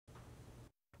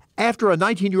After a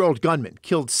 19-year-old gunman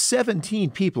killed 17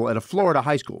 people at a Florida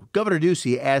high school, Governor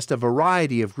Ducey asked a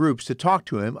variety of groups to talk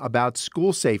to him about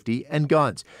school safety and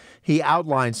guns. He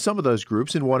outlined some of those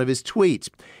groups in one of his tweets.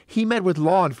 He met with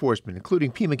law enforcement,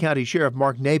 including Pima County Sheriff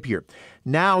Mark Napier.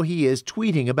 Now he is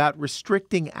tweeting about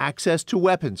restricting access to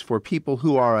weapons for people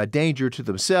who are a danger to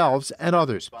themselves and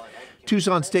others.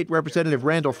 Tucson State Representative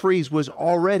Randall Freese was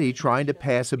already trying to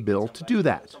pass a bill to do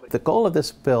that. The goal of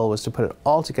this bill was to put it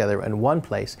all together in one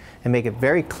place and make it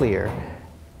very clear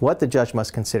what the judge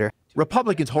must consider.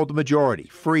 Republicans hold the majority.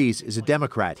 Freese is a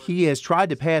Democrat. He has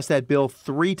tried to pass that bill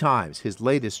 3 times. His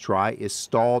latest try is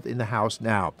stalled in the House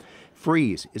now.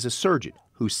 Freese is a surgeon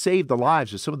who saved the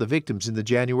lives of some of the victims in the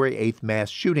January 8th mass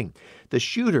shooting. The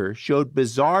shooter showed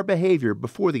bizarre behavior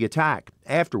before the attack.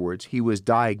 Afterwards, he was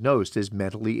diagnosed as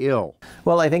mentally ill.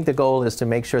 Well, I think the goal is to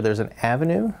make sure there's an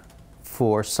avenue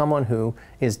for someone who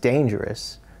is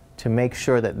dangerous to make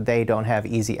sure that they don't have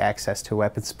easy access to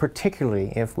weapons,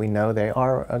 particularly if we know they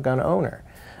are a gun owner.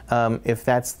 If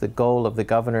that's the goal of the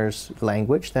governor's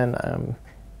language, then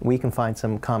we can find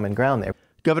some common ground there.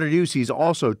 Governor Ducey is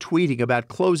also tweeting about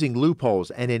closing loopholes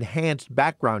and enhanced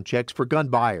background checks for gun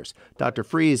buyers. Dr.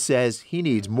 Freese says he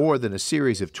needs more than a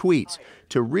series of tweets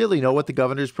to really know what the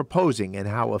governor is proposing and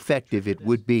how effective it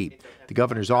would be. The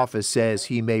governor's office says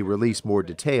he may release more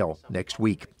detail next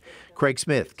week. Craig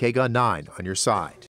Smith, KGUN 9 on your side.